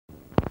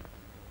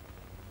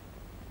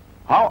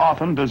How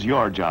often does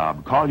your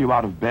job call you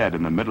out of bed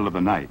in the middle of the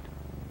night?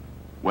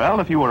 Well,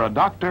 if you were a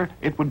doctor,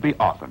 it would be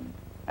often.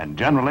 And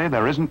generally,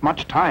 there isn't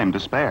much time to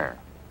spare.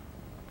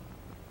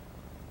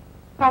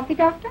 Coffee,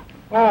 Doctor?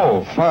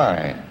 Oh,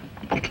 fine.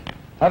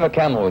 Have a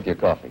Camel with your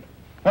coffee.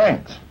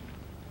 Thanks.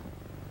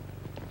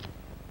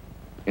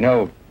 You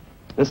know,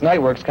 this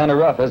night work's kind of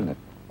rough, isn't it?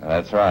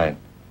 That's right.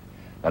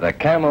 But a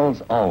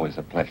Camel's always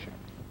a pleasure.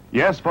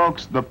 Yes,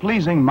 folks, the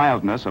pleasing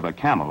mildness of a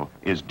Camel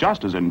is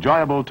just as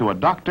enjoyable to a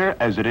doctor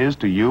as it is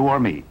to you or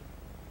me.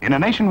 In a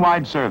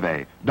nationwide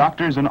survey,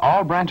 doctors in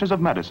all branches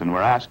of medicine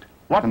were asked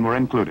what were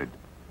included.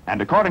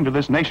 And according to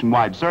this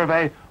nationwide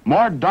survey,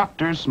 more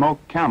doctors smoke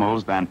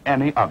Camels than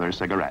any other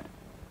cigarette.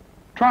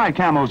 Try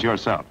Camels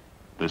yourself,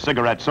 the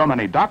cigarette so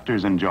many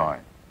doctors enjoy.